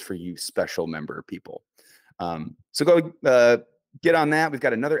 just for you special member people. So go get on that. We've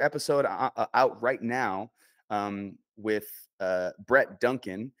got another episode out right now with Brett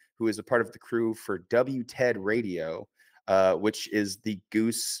Duncan, who is a part of the crew for WTED Radio, which is the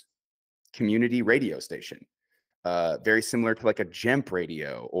Goose community radio station. Very similar to like a GEMP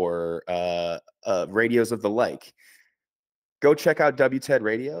radio or radios of the like. Go check out WTED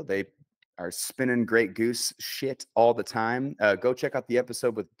Radio. They are spinning great Goose shit all the time. Go check out the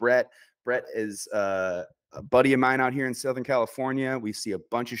episode with Brett. Brett is a buddy of mine out here in Southern California. We see a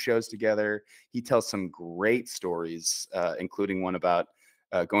bunch of shows together. He tells some great stories, including one about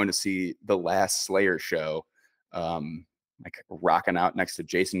going to see the last Slayer show, like rocking out next to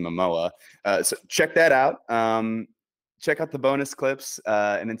Jason Momoa. So check that out. Check out the bonus clips.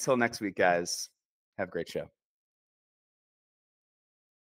 And until next week, guys, have a great show.